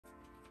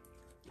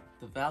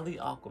The Vali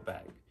Aqua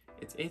Bag.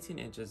 It's 18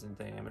 inches in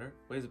diameter,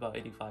 weighs about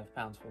 85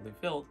 pounds fully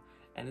filled,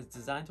 and is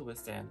designed to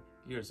withstand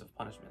years of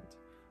punishment.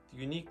 The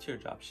unique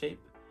teardrop shape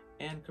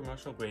and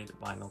commercial-grade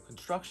vinyl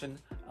construction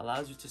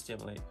allows you to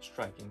stimulate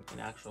striking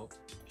an actual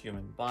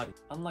human body.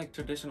 Unlike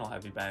traditional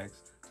heavy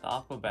bags, the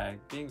Aqua Bag,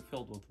 being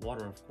filled with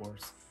water of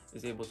course,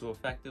 is able to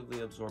effectively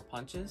absorb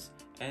punches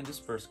and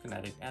disperse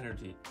kinetic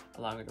energy,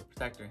 allowing you to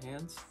protect your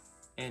hands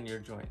and your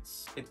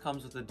joints. It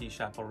comes with a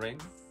D-shackle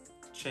ring,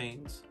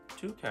 chains,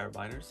 2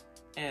 carabiners,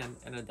 and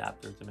an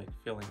adapter to make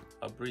filling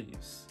a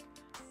breeze.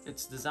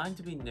 It's designed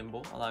to be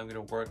nimble, allowing you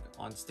to work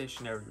on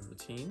stationary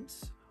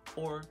routines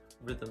or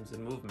rhythms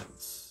and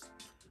movements.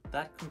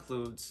 That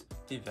concludes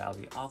the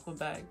Vali Aqua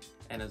Bag,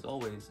 and as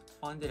always,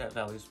 find it at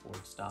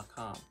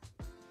valisports.com.